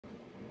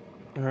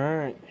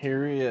Alright,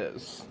 here he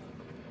is.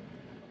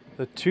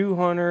 The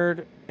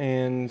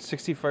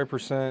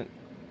 265%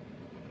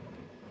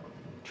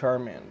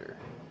 Charmander.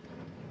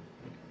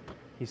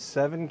 He's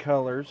 7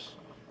 colors.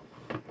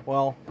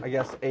 Well, I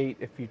guess 8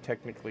 if you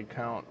technically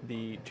count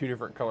the 2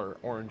 different color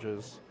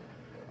oranges.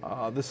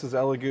 This is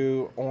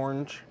Elegoo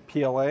Orange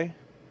PLA.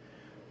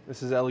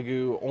 This is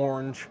Elegoo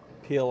Orange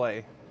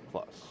PLA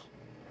Plus.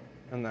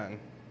 And then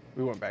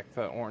we went back to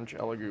that orange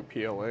Elegoo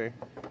PLA.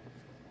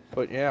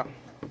 But yeah,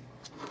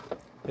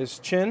 his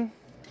chin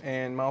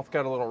and mouth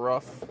got a little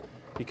rough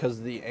because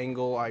of the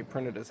angle I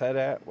printed his head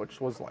at, which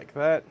was like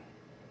that.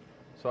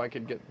 So I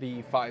could get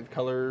the 5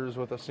 colors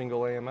with a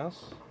single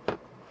AMS.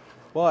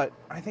 But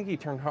I think he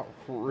turned out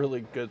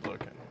really good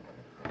looking.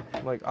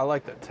 Like, I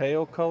like the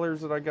tail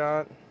colors that I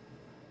got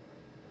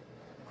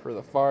for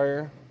the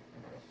fire.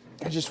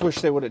 I just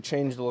wish they would have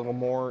changed a little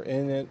more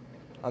in it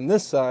on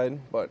this side,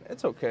 but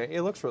it's okay.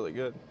 It looks really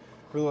good.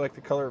 Really like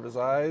the color of his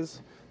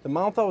eyes. The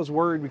mouth, I was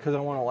worried because I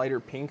want a lighter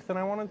pink than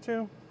I wanted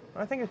to.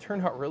 I think it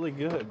turned out really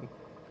good.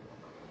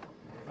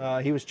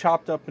 He was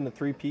chopped up into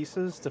 3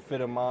 pieces to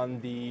fit him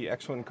on the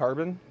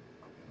X1-Carbon.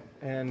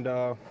 And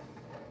I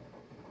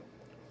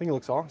think it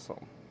looks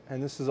awesome.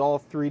 And this is all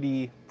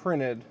 3D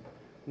printed.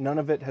 None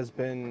of it has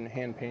been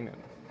hand painted.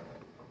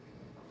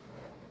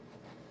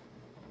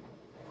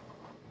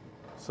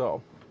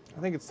 So I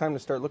think it's time to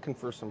start looking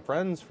for some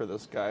friends for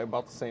this guy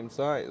about the same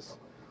size.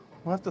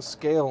 We'll have to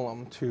scale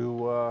him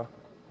to,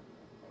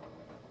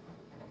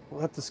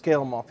 we'll have to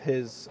scale him off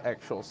his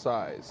actual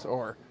size,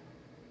 or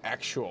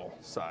actual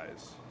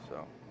size.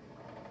 So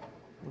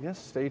I guess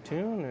stay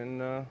tuned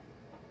and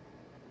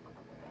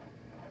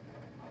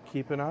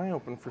keep an eye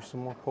open for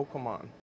some more Pokemon.